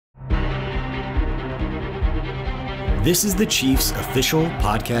This is the Chiefs official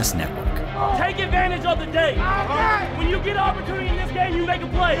podcast network. Take advantage of the day. When you get an opportunity in this game, you make a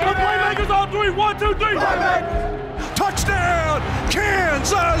play. The playmakers on three. 1, 2, 3. Touchdown,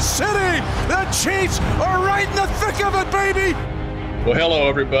 Kansas City. The Chiefs are right in the thick of it, baby. Well, hello,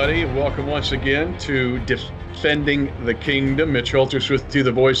 everybody, and welcome once again to Defending the Kingdom. Mitch Holthus with you,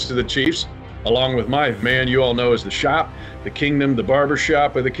 the voice of the Chiefs, along with my man you all know as the Shop, the Kingdom, the barber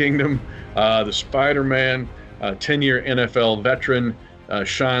shop of the Kingdom, the Spider-Man, 10-year NFL veteran,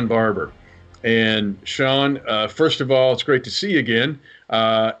 Shawn Barber. And Shawn, first of all, it's great to see you again.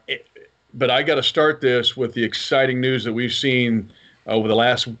 But I got to start this with the exciting news that we've seen over the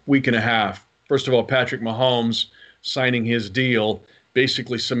last week and a half. First of all, Patrick Mahomes signing his deal,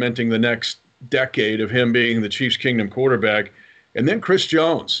 basically cementing the next decade of him being the Chiefs Kingdom quarterback. And then Chris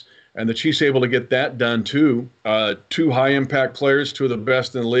Jones. And the Chiefs able to get that done too. Two high-impact players, two of the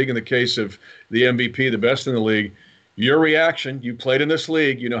best in the league. In the case of the MVP, the best in the league. Your reaction, you played in this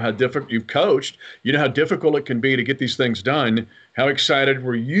league. You know how difficult you've coached. You know how difficult it can be to get these things done. How excited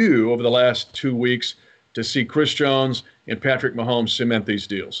were you over the last 2 weeks to see Chris Jones and Patrick Mahomes cement these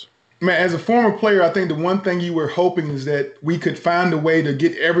deals? Man, as a former player, I think the one thing you were hoping is that we could find a way to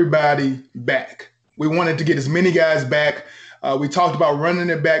get everybody back. We wanted to get as many guys back. We talked about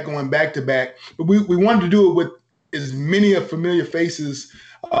running it back, going back to back. But we wanted to do it with as many of familiar faces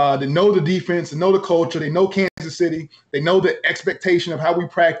that know the defense, that know the culture, they know Kansas City, they know the expectation of how we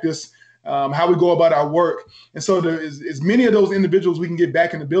practice, how we go about our work. And so as many of those individuals we can get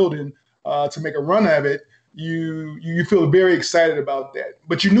back in the building to make a run of it, you feel very excited about that.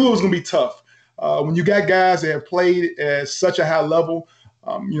 But you knew it was going to be tough. When you got guys that have played at such a high level,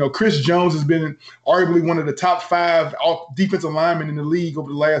 Chris Jones has been arguably one of the top 5 defensive linemen in the league over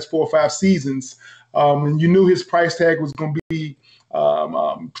the last 4 or 5 seasons. And you knew his price tag was going to be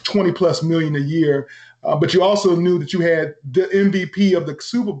 $20+ million a year. But you also knew that you had the MVP of the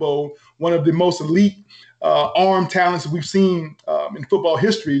Super Bowl, one of the most elite arm talents that we've seen in football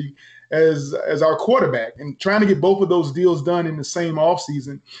history as our quarterback. And trying to get both of those deals done in the same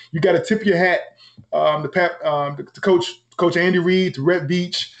offseason, you got to tip your hat to Coach Andy Reid, to Rhett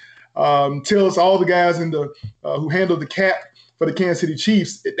Beach, Tillis, all the guys in the who handled the cap for the Kansas City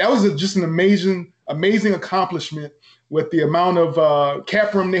Chiefs. That was just an amazing accomplishment with the amount of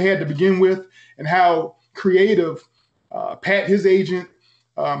cap room they had to begin with, and how creative Pat, his agent,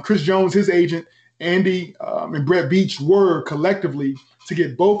 Chris Jones, his agent, Andy, and Brett Beach were collectively to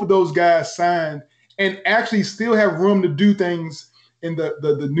get both of those guys signed and actually still have room to do things in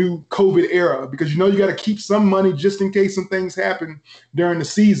the new COVID era, because you got to keep some money just in case some things happen during the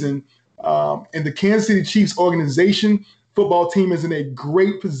season. And the Kansas City Chiefs organization, football team, is in a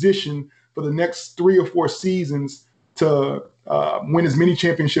great position for the next 3 or 4 seasons to win as many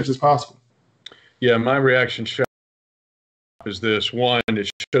championships as possible. Yeah, my reaction is this. One, it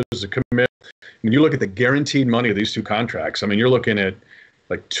shows the commitment. When you look at the guaranteed money of these 2 contracts, I mean, you're looking at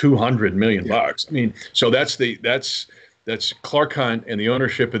like $200 million bucks. I mean, so that's Clark Hunt and the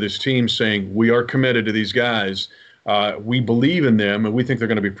ownership of this team saying, we are committed to these guys. We believe in them, and we think they're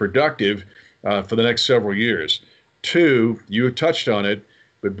going to be productive for the next several years. 2, you touched on it,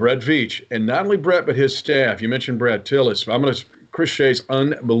 but Brett Veach, and not only Brett, but his staff. You mentioned Brad Tillis. Chris Shea's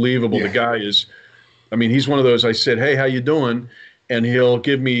unbelievable. Yeah. The guy is, he's one of those. I said, hey, how you doing? And he'll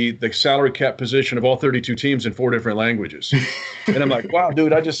give me the salary cap position of all 32 teams in 4 different languages. And I'm like, wow,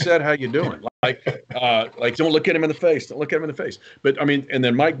 dude, I just said, how you doing? Like, don't look at him in the face. Don't look at him in the face. But, and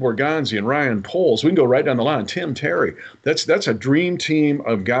then Mike Borgonzi and Ryan Poles, we can go right down the line. Tim Terry. That's a dream team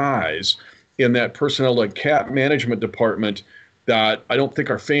of guys in that personnel, like cap management department, that I don't think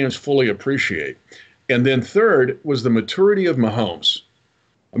our fans fully appreciate. And then 3rd was the maturity of Mahomes.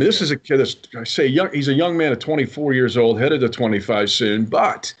 This is a kid that's, he's a young man at 24 years old, headed to 25 soon,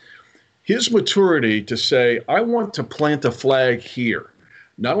 but his maturity to say, I want to plant a flag here.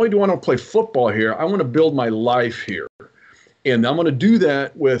 Not only do I want to play football here, I want to build my life here. And I'm going to do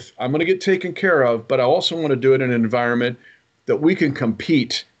that I'm going to get taken care of, but I also want to do it in an environment that we can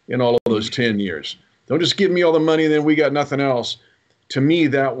compete in all of those 10 years. Don't just give me all the money and then we got nothing else. To me,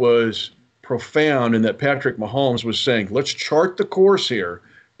 that was profound, in that Patrick Mahomes was saying, let's chart the course here,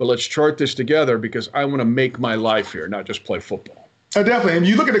 but let's chart this together because I want to make my life here, not just play football. Definitely. And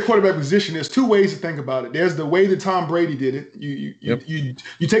you look at the quarterback position, there's 2 ways to think about it. There's the way that Tom Brady did it.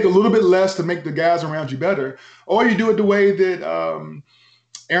 You take a little bit less to make the guys around you better, or you do it the way that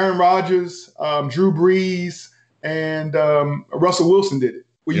Aaron Rodgers, Drew Brees, and Russell Wilson did it.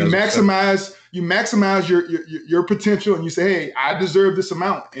 Where you maximize your potential, and you say, hey, I deserve this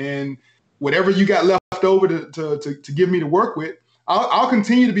amount, and whatever you got left over to give me to work with, I'll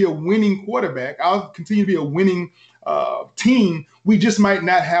continue to be a winning quarterback. I'll continue to be a winning team, we just might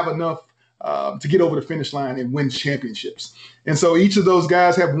not have enough to get over the finish line and win championships. And so each of those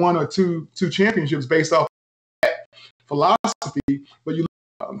guys have one or two championships based off that philosophy. But you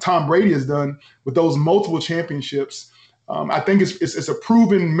Tom Brady has done with those multiple championships. I think it's a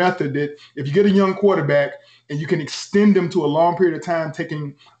proven method that if you get a young quarterback and you can extend them to a long period of time,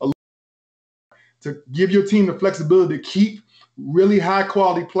 to give your team the flexibility to keep really high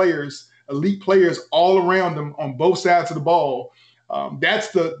quality players, elite players all around them on both sides of the ball. That's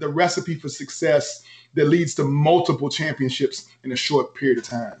the recipe for success that leads to multiple championships in a short period of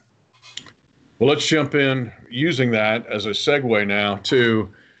time. Well, let's jump in using that as a segue now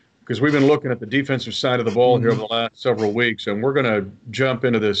because we've been looking at the defensive side of the ball here over the last several weeks, and we're going to jump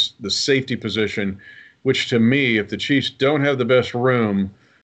into the safety position, which to me, if the Chiefs don't have the best room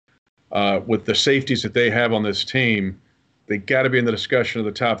with the safeties that they have on this team, they got to be in the discussion of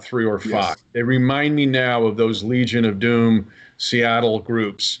the top 3 or 5. Yes. They remind me now of those Legion of Doom Seattle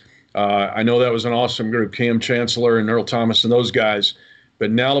groups. I know that was an awesome group, Cam Chancellor and Earl Thomas and those guys. But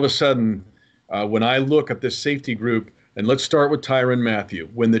now all of a sudden, when I look at this safety group, and let's start with Tyrann Mathieu.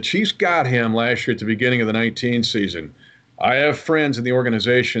 When the Chiefs got him last year at the beginning of the 19 season, I have friends in the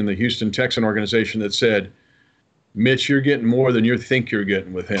organization, the Houston Texan organization, that said, Mitch, you're getting more than you think you're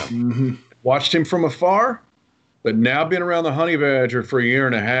getting with him. Mm-hmm. Watched him from afar, but now being around the Honey Badger for a year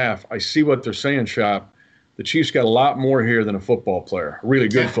and a half, I see what they're saying, Shop. The Chiefs got a lot more here than a football player, a really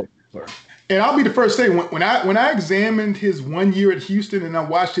good football player. And I'll be the first to say, when I examined his 1 year at Houston and I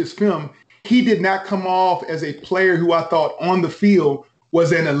watched his film, he did not come off as a player who I thought on the field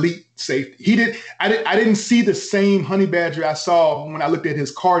was an elite safety. I didn't see the same Honey Badger I saw when I looked at his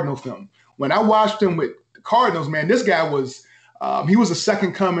Cardinal film. When I watched him with the Cardinals, man, this guy was he was a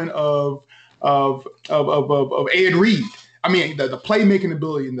second coming of Ed Reed. I mean, the playmaking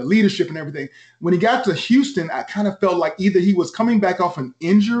ability and the leadership and everything. When he got to Houston, I kind of felt like either he was coming back off an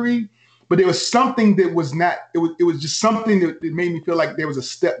injury, but there was something that was not. It was just something that made me feel like there was a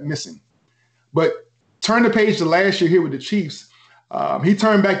step missing. But turn the page to last year here with the Chiefs. He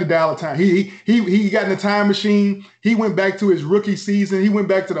turned back to dial time. He got in the time machine. He went back to his rookie season. He went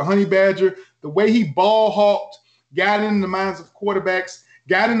back to the Honey Badger. The way he ball hawked, got in the minds of quarterbacks,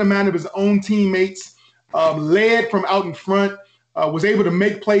 got in the mind of his own teammates, led from out in front, was able to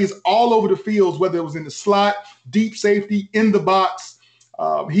make plays all over the fields, whether it was in the slot, deep safety, in the box.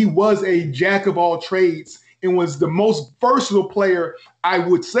 He was a jack of all trades and was the most versatile player, I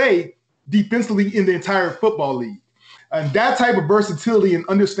would say, defensively in the entire football league. And that type of versatility and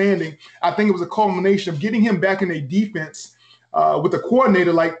understanding, I think it was a culmination of getting him back in a defense with a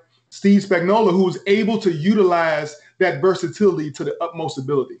coordinator like Steve Spagnuolo, who was able to utilize that versatility to the utmost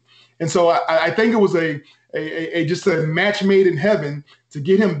ability. And so I think it was just a match made in heaven to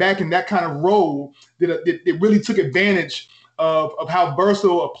get him back in that kind of role that it really took advantage of how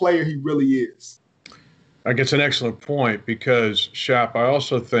versatile a player he really is. I think it's an excellent point because, Shop, I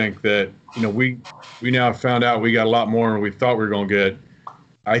also think that, we now found out we got a lot more than we thought we were going to get.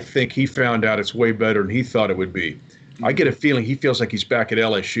 I think he found out it's way better than he thought it would be. I get a feeling he feels like he's back at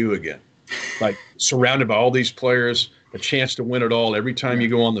LSU again, like surrounded by all these players, a chance to win it all every time you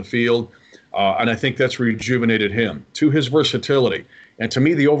go on the field. And I think that's rejuvenated him to his versatility. And to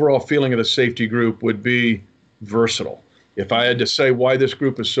me, the overall feeling of the safety group would be versatile. If I had to say why this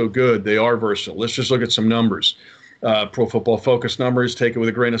group is so good, they are versatile. Let's just look at some numbers. Pro Football Focus numbers, take it with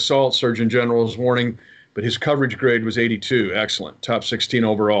a grain of salt. Surgeon General's warning, but his coverage grade was 82. Excellent. Top 16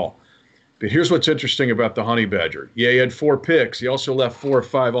 overall. But here's what's interesting about the Honey Badger. Yeah, he had 4 picks. He also left 4 or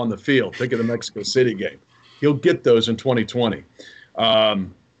 5 on the field. Think of the Mexico City game. He'll get those in 2020.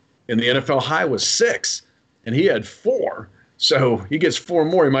 And the NFL high was 6, and he had 4. So he gets 4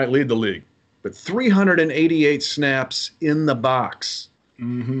 more, he might lead the league. But 388 snaps in the box,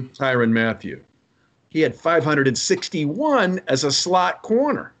 Tyrann Mathieu. He had 561 as a slot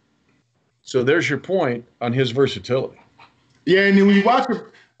corner. So there's your point on his versatility. Yeah, and then when you watch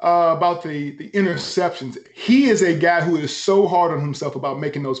about the interceptions, he is a guy who is so hard on himself about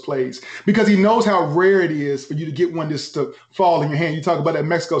making those plays because he knows how rare it is for you to get one just to fall in your hand. You talk about that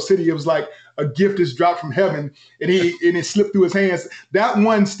Mexico City, it was like a gift is dropped from heaven and it slipped through his hands. That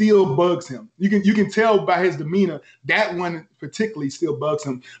one still bugs him. You can tell by his demeanor that one particularly still bugs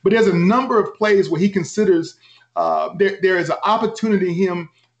him. But there's a number of plays where he considers there is an opportunity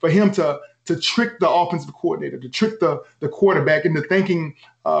for him to trick the offensive coordinator, to trick the quarterback into thinking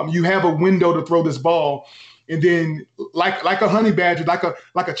you have a window to throw this ball. And then like a Honey Badger,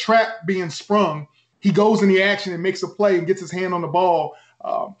 like a trap being sprung, he goes in the action and makes a play and gets his hand on the ball.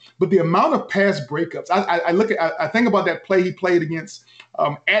 But the amount of pass breakups, I think about that play he played against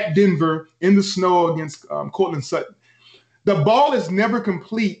at Denver in the snow against Cortland Sutton. The ball is never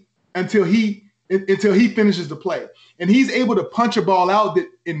complete until he finishes the play. And he's able to punch a ball out that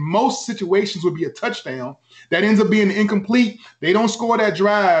in most situations would be a touchdown. That ends up being incomplete. They don't score that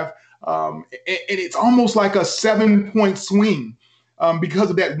drive. And it's almost like a 7-point swing because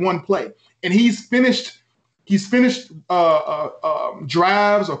of that one play. And he's finished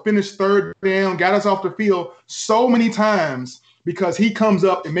drives or finished third down, got us off the field so many times because he comes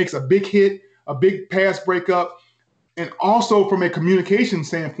up and makes a big hit, a big pass breakup. And also from a communication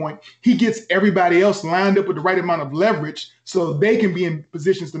standpoint, he gets everybody else lined up with the right amount of leverage so they can be in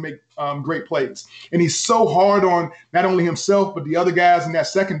positions to make great plays. And he's so hard on not only himself, but the other guys in that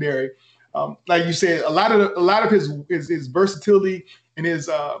secondary. Like you said, a lot of his versatility and his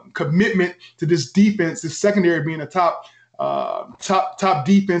commitment to this defense, this secondary being a top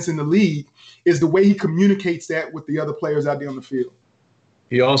defense in the league, is the way he communicates that with the other players out there on the field.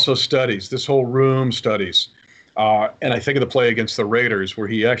 He also studies. This whole room studies. And I think of the play against the Raiders where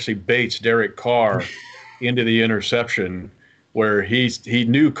he actually baits Derek Carr into the interception where he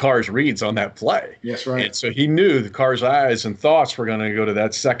knew Carr's reads on that play. Yes, right. And so he knew the Carr's eyes and thoughts were going to go to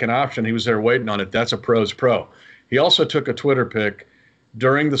that second option. He was there waiting on it. That's a pro's pro. He also took a Twitter pic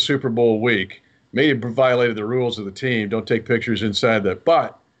during the Super Bowl week. Maybe violated the rules of the team. Don't take pictures inside that.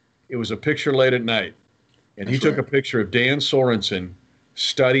 But it was a picture late at night. And he took a picture of Dan Sorensen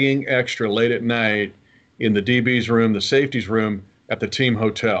studying extra late at night in the DB's room, the safety's room at the team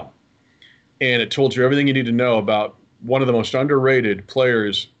hotel. And it told you everything you need to know about one of the most underrated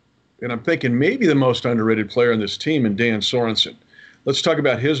players, and I'm thinking maybe the most underrated player on this team, in Dan Sorensen. Let's talk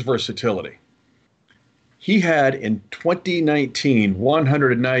about his versatility. He had in 2019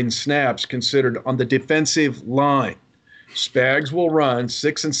 109 snaps considered on the defensive line. Spags will run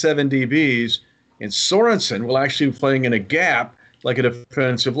 6 and 7 DBs, and Sorensen will actually be playing in a gap like a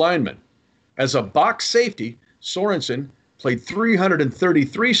defensive lineman. As a box safety, Sorensen played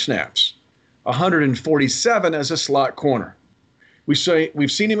 333 snaps, 147 as a slot corner. We've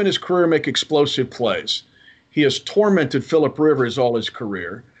seen him in his career make explosive plays. He has tormented Phillip Rivers all his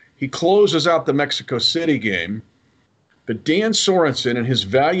career. He closes out the Mexico City game. But Dan Sorensen and his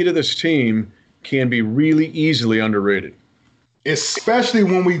value to this team can be really easily underrated. Especially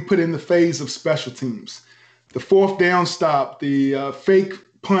when we put in the phase of special teams. The fourth down stop, the fake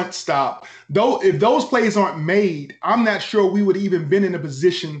punt stop. Though if those plays aren't made, I'm not sure we would even been in a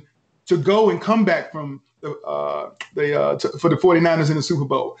position to go and come back from for the 49ers in the Super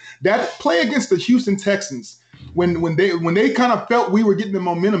Bowl. That play against the Houston Texans, when they kind of felt we were getting the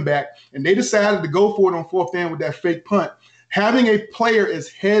momentum back and they decided to go for it on fourth down with that fake punt, having a player as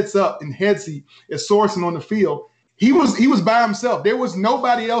heads up and headsy as Sorensen on the field, he was by himself. There was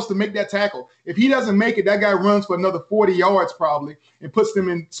nobody else to make that tackle. If he doesn't make it, that guy runs for another 40 yards probably and puts them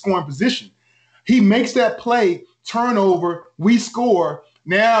in scoring position. He makes that play, turnover, we score.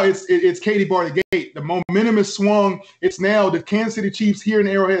 Now it's Katie bar the gate. The momentum is swung. It's now the Kansas City Chiefs here in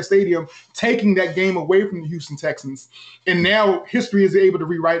Arrowhead Stadium taking that game away from the Houston Texans. And now history is able to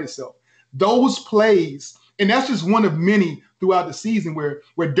rewrite itself. Those plays, and that's just one of many throughout the season where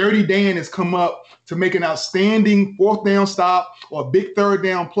Dirty Dan has come up to make an outstanding fourth down stop or a big third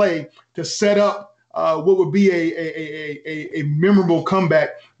down play to set up what would be a memorable comeback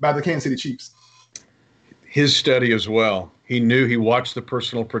by the Kansas City Chiefs. His study as well. He knew, he watched the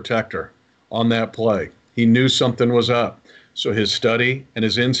personal protector on that play. He knew something was up. So his study and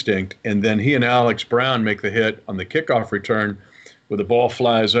his instinct, and then he and Alex Brown make the hit on the kickoff return where the ball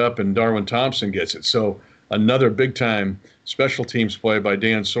flies up and Darwin Thompson gets it. So another big-time special teams play by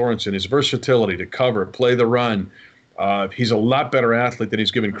Dan Sorensen. His versatility to cover, play the run. He's a lot better athlete than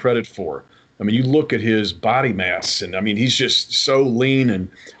he's given credit for. I mean, you look at his body mass, and I mean, he's just so lean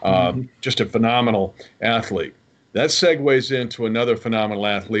and just a phenomenal athlete. That segues into another phenomenal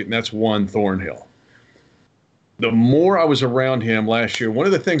athlete, and that's Juan Thornhill. The more I was around him last year, one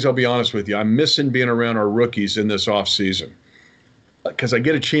of the things, I'll be honest with you, I'm missing being around our rookies in this offseason because I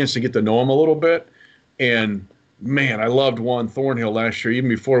get a chance to get to know him a little bit. And, man, I loved Juan Thornhill last year, even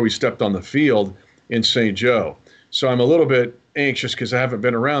before we stepped on the field in St. Joe. So I'm a little bit anxious because I haven't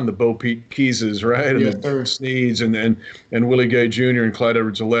been around the Bo Peep Keeses, right? Yes, and the Sneeds and Willie Gay Jr. and Clyde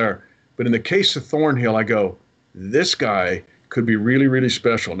Edwards-Helaire. But in the case of Thornhill, I go, this guy could be really, really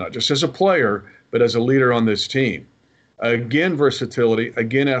special, not just as a player, but as a leader on this team. Again, versatility,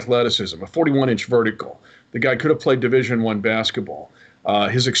 again, athleticism, a 41-inch vertical. The guy could have played Division I basketball.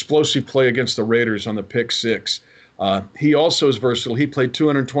 His explosive play against the Raiders on the pick six. He also is versatile. He played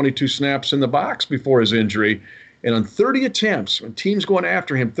 222 snaps in the box before his injury. And on 30 attempts, when teams going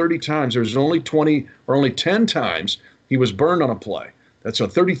after him 30 times, there's only 20 or only 10 times he was burned on a play. That's a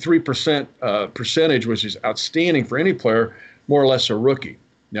 33% percentage, which is outstanding for any player, more or less a rookie.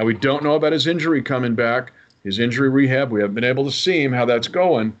 Now, we don't know about his injury coming back, his injury rehab. We haven't been able to see him, how that's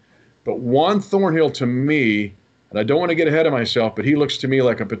going. But Juan Thornhill, to me, and I don't want to get ahead of myself, but he looks to me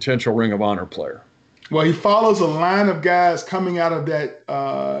like a potential Ring of Honor player. Well, he follows a line of guys coming out of that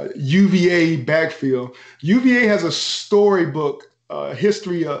UVA backfield. UVA has a storybook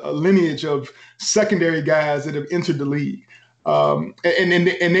history, a lineage of secondary guys that have entered the league. And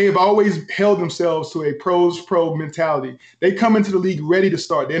they have always held themselves to a pros pro mentality. They come into the league ready to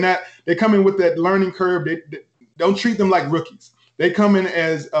start. They come in with that learning curve. They don't treat them like rookies. They come in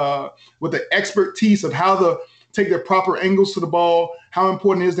as with the expertise of how to take their proper angles to the ball, how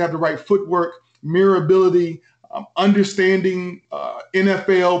important it is to have the right footwork, mirror ability, understanding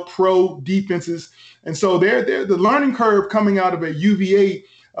NFL pro defenses. And so they're the learning curve coming out of a UVA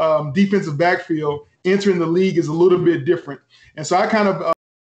defensive backfield entering the league is a little bit different. And so I kind of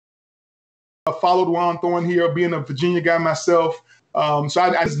followed Juan Thornhill, being a Virginia guy myself.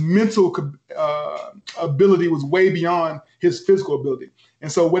 So his mental ability was way beyond his physical ability.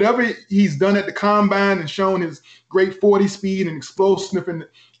 And so whatever he's done at the combine and shown his great 40 speed and explosiveness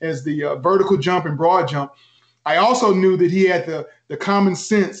as the vertical jump and broad jump, I also knew that he had the common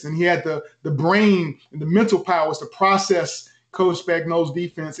sense and he had the brain and the mental powers to process Coach Spagnol's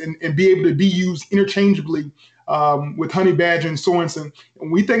defense and be able to be used interchangeably with Honey Badger and Sorensen. When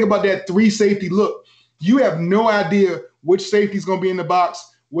we think about that 3 safety look, you have no idea which safety is going to be in the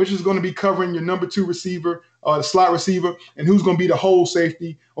box, which is going to be covering your number 2 receiver, the slot receiver, and who's going to be the hole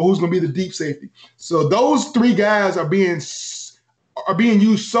safety or who's going to be the deep safety. So those 3 guys are being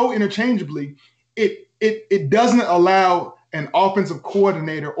used so interchangeably, it doesn't allow an offensive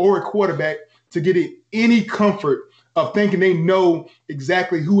coordinator or a quarterback to get any comfort of thinking they know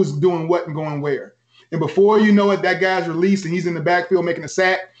exactly who is doing what and going where. And before you know it, that guy's released and he's in the backfield making a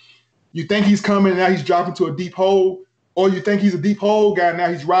sack. You think he's coming and now he's dropping to a deep hole, or you think he's a deep hole guy and now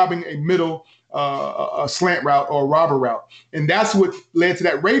he's robbing a middle a slant route or a robber route. And that's what led to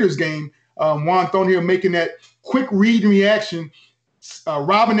that Raiders game. Juan Thornhill making that quick read and reaction,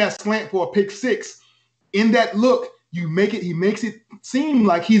 robbing that slant for a pick 6. In that look, he makes it seem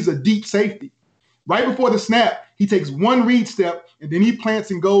like he's a deep safety. Right before the snap, he takes one read step, and then he plants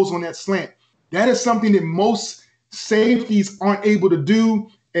and goes on that slant. That is something that most safeties aren't able to do,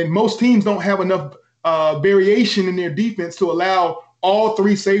 and most teams don't have enough variation in their defense to allow all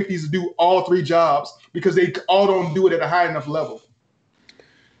 3 safeties to do all 3 jobs because they all don't do it at a high enough level.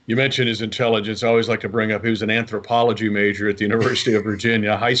 You mentioned his intelligence. I always like to bring up he was an anthropology major at the University of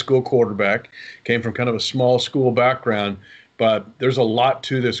Virginia, high school quarterback, came from kind of a small school background, but there's a lot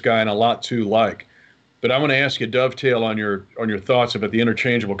to this guy and a lot to like. But I want to ask you, dovetail on your thoughts about the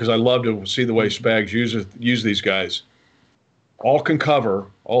interchangeable, because I love to see the way Spags use these guys. All can cover,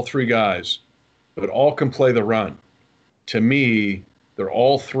 all 3 guys, but all can play the run. To me, they're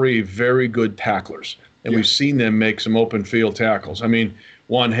all 3 very good tacklers, and we've seen them make some open field tackles. I mean,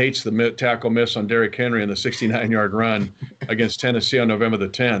 one hates the tackle miss on Derrick Henry in the 69-yard run against Tennessee on November the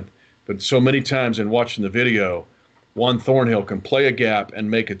 10th, but so many times in watching the video, Juan Thornhill can play a gap and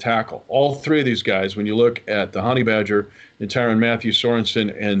make a tackle. All 3 of these guys, when you look at the Honey Badger, Tyrann Mathieu,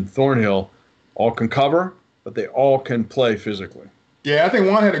 Sorensen, and Thornhill, all can cover, but they all can play physically. Yeah, I think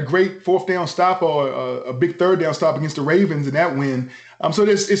Juan had a great 4th down stop or a big 3rd down stop against the Ravens in that win. So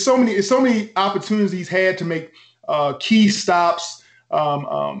it's so many opportunities he's had to make key stops,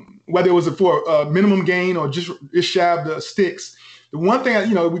 whether it was for a minimum gain or just shy of the sticks. The one thing,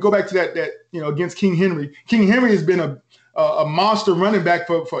 we go back to that against King Henry. King Henry has been a monster running back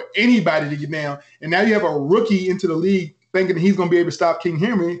for anybody to get down. And now you have a rookie into the league thinking he's going to be able to stop King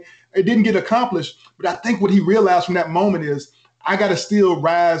Henry. It didn't get accomplished. But I think what he realized from that moment is I got to still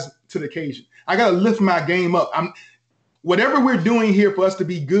rise to the occasion. I got to lift my game up. Whatever we're doing here for us to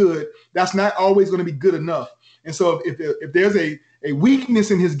be good, that's not always going to be good enough. And so if there's a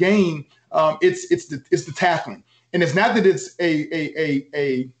weakness in his game, it's the tackling. And it's not that it's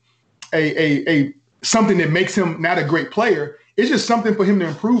a something that makes him not a great player. It's just something for him to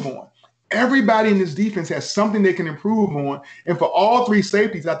improve on. Everybody in this defense has something they can improve on. And for all 3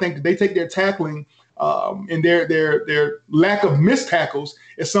 safeties, I think that they take their tackling and their lack of missed tackles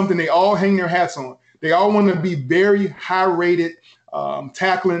is something they all hang their hats on. They all want to be very high-rated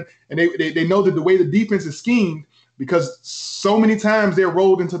tackling, and they know that the way the defense is schemed, because so many times they're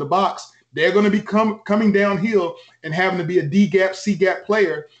rolled into the box, they're going to be coming downhill and having to be a D-gap, C-gap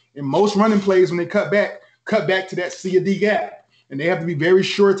player. And most running plays, when they cut back to that C or D gap. and they have to be very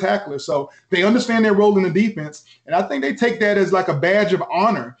sure tacklers. So they understand their role in the defense, and I think they take that as like a badge of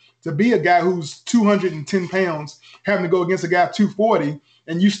honor to be a guy who's 210 pounds having to go against a guy 240,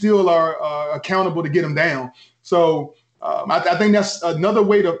 and you still are accountable to get him down. So I think that's another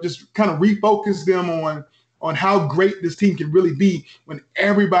way to just kind of refocus them on how great this team can really be when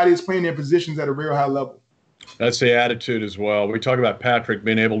everybody is playing their positions at a real high level. That's the attitude as well. We talk about Patrick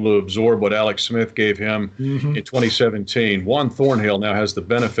being able to absorb what Alex Smith gave him in 2017. Juan Thornhill now has the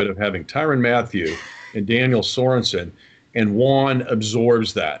benefit of having Tyrann Mathieu and Daniel Sorensen, and Juan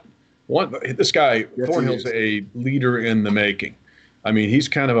absorbs that. This guy, yes, Thornhill's a leader in the making. I mean, he's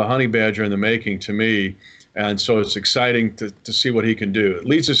kind of a honey badger in the making to me, and so it's exciting to see what he can do. It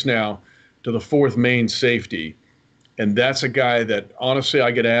leads us now to the fourth main safety, and that's a guy that, honestly,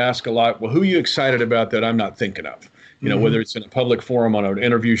 I get asked a lot, well, who are you excited about that I'm not thinking of? You know, whether it's in a public forum on an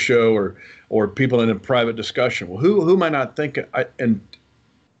interview show or people in a private discussion. Well, who am I not thinking? And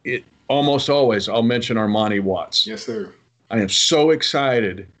it almost always, I'll mention Armani Watts. Yes, sir. I am so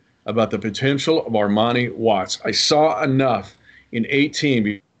excited about the potential of Armani Watts. I saw enough in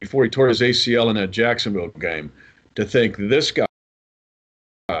 18 before he tore his ACL in that Jacksonville game to think this guy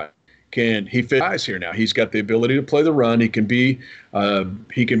he fits guys here now. He's got the ability to play the run. He can be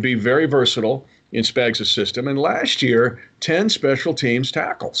very versatile in Spags' system. And last year, 10 special teams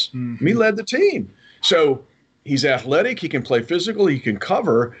tackles. He led the team. So he's athletic. He can play physical. He can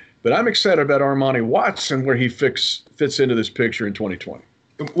cover. But I'm excited about Armani Watts and where he fits into this picture in 2020.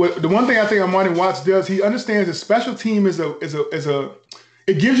 The one thing I think Armani Watts does, he understands that special team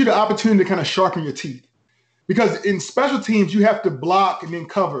it gives you the opportunity to kind of sharpen your teeth. Because in special teams, you have to block and then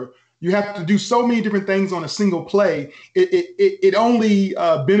cover. You have to do so many different things on a single play. It only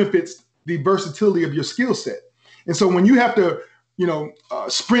benefits the versatility of your skill set. And so when you have to,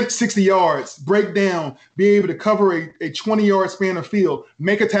 sprint 60 yards, break down, be able to cover a 20-yard span of field,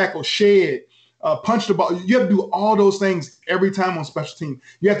 make a tackle, shed, punch the ball. You have to do all those things every time on special team.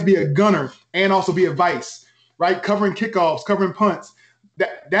 You have to be a gunner and also be a vice, right? Covering kickoffs, covering punts.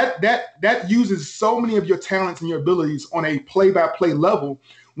 That uses so many of your talents and your abilities on a play-by-play level.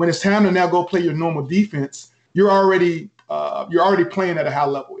 When it's time to now go play your normal defense, you're already playing at a high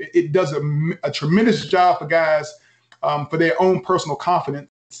level. It does a tremendous job for guys for their own personal confidence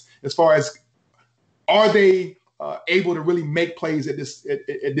as far as are they able to really make plays at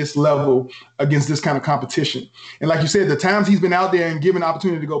this level against this kind of competition. And like you said, the times he's been out there and given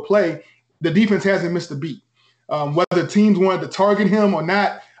opportunity to go play, the defense hasn't missed a beat. Whether teams wanted to target him or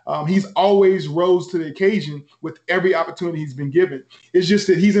not, he's always rose to the occasion with every opportunity he's been given. It's just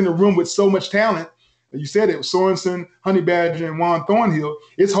that he's in the room with so much talent. You said it, Sorensen, Honey Badger, and Juan Thornhill.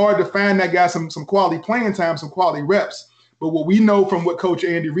 It's hard to find that guy some quality playing time, some quality reps. But what we know from what Coach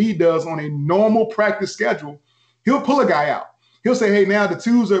Andy Reid does on a normal practice schedule, he'll pull a guy out. He'll say, hey, now the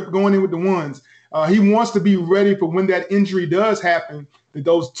twos are going in with the ones. He wants to be ready for when that injury does happen, that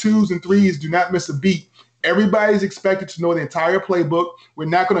those twos and threes do not miss a beat. Everybody's expected to know the entire playbook. We're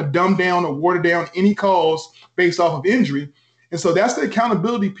not going to dumb down or water down any calls based off of injury. And so that's the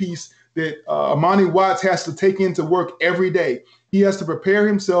accountability piece that Armani Watts has to take into work every day. He has to prepare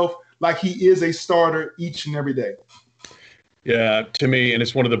himself like he is a starter each and every day. Yeah, to me, and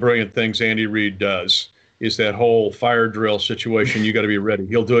it's one of the brilliant things Andy Reid does, is that whole fire drill situation. You got to be ready.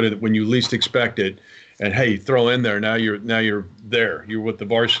 He'll do it when you least expect it. And, hey, throw in there. Now you're there. You're with the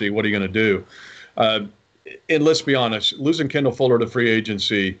varsity. What are you going to do? And let's be honest, losing Kendall Fuller to free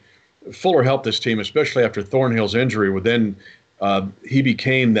agency, Fuller helped this team, especially after Thornhill's injury, where then he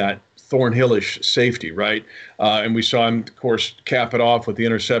became that Thornhillish safety, right? And we saw him, of course, cap it off with the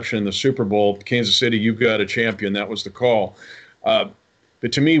interception in the Super Bowl. Kansas City, you've got a champion. That was the call.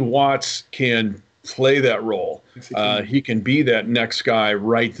 But to me, Watts can play that role. He can be that next guy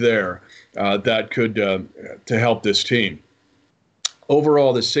right there that could to help this team.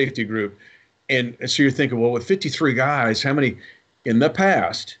 Overall, the safety group, and so you're thinking, well, with 53 guys, how many in the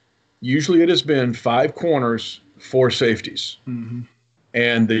past? Usually it has been 5 corners, 4 safeties. Mm-hmm.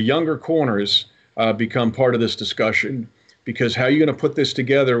 And the younger corners become part of this discussion, because how are you going to put this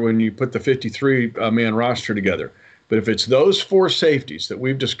together when you put the 53-man roster together? But if it's those 4 safeties that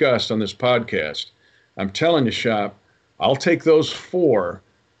we've discussed on this podcast, I'm telling you, Shop, I'll take those 4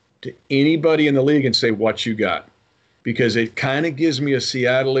 to anybody in the league and say, what you got? Because it kind of gives me a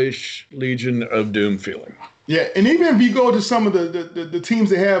Seattle-ish Legion of Doom feeling. Yeah, and even if you go to some of the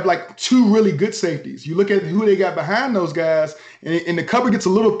teams that have like 2 really good safeties, you look at who they got behind those guys, and the cover gets a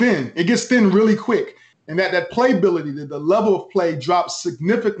little thin. It gets thin really quick. And that playability, the level of play drops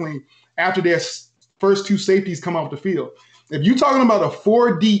significantly after their first 2 safeties come off the field. If you're talking about a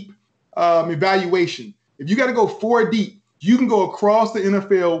 4 deep evaluation, if you got to go 4 deep, You can go across the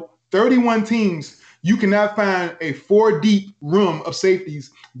NFL, 31 teams. You cannot find a 4-deep room of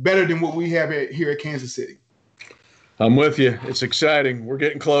safeties better than what we have here at Kansas City. I'm with you. It's exciting. We're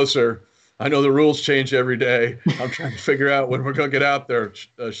getting closer. I know the rules change every day. I'm trying to figure out when we're going to get out there,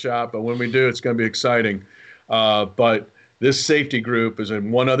 Shop. But when we do, it's going to be exciting. But this safety group is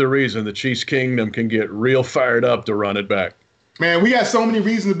one other reason the Chiefs Kingdom can get real fired up to run it back. Man, we got so many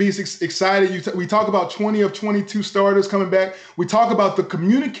reasons to be excited. We talk about 20 of 22 starters coming back. We talk about the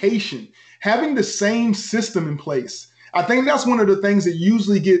communication, having the same system in place. I think that's one of the things that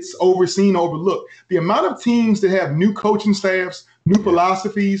usually gets overseen, overlooked. The amount of teams that have new coaching staffs, new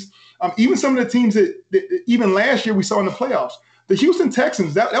philosophies, even some of the teams that even last year we saw in the playoffs. The Houston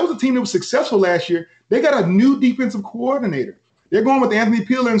Texans, that was a team that was successful last year. They got a new defensive coordinator. They're going with Anthony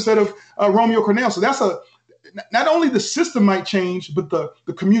Peeler instead of Romeo Cornell. So that's not only the system might change, but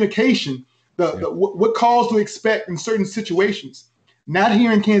the communication, what calls to expect in certain situations. Not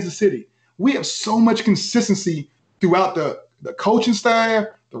here in Kansas City. We have so much consistency throughout the coaching staff,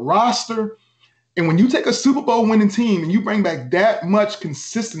 the roster. And when you take a Super Bowl winning team and you bring back that much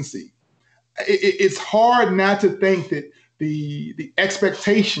consistency, it's hard not to think that the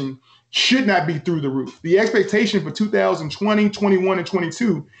expectation should not be through the roof. The expectation for 2020, 21, and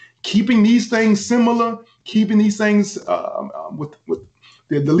 22, keeping these things similar, keeping these things with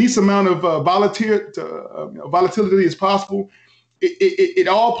the least amount of volatility as possible, it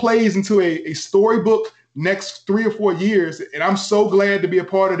all plays into a storybook next 3 or 4 years. And I'm so glad to be a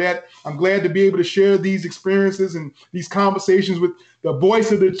part of that. I'm glad to be able to share these experiences and these conversations with the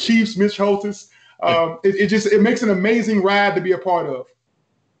voice of the Chiefs, Mitch Holthus. It makes an amazing ride to be a part of.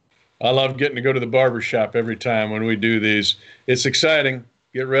 I love getting to go to the barber shop every time when we do these. It's exciting.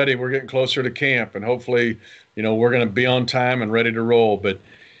 Get ready. We're getting closer to camp, and hopefully, we're going to be on time and ready to roll. But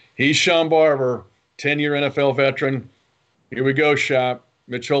he's Shawn Barber, 10-year NFL veteran. Here we go, Shop.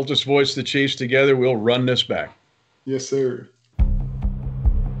 Mitch Holthus, voice the Chiefs. Together, we'll run this back. Yes, sir.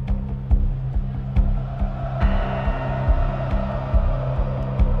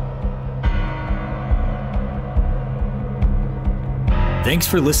 Thanks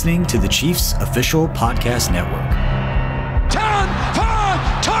for listening to the Chiefs Official Podcast Network.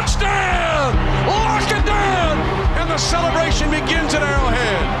 10-5 touchdown! Lock it down! And the celebration begins at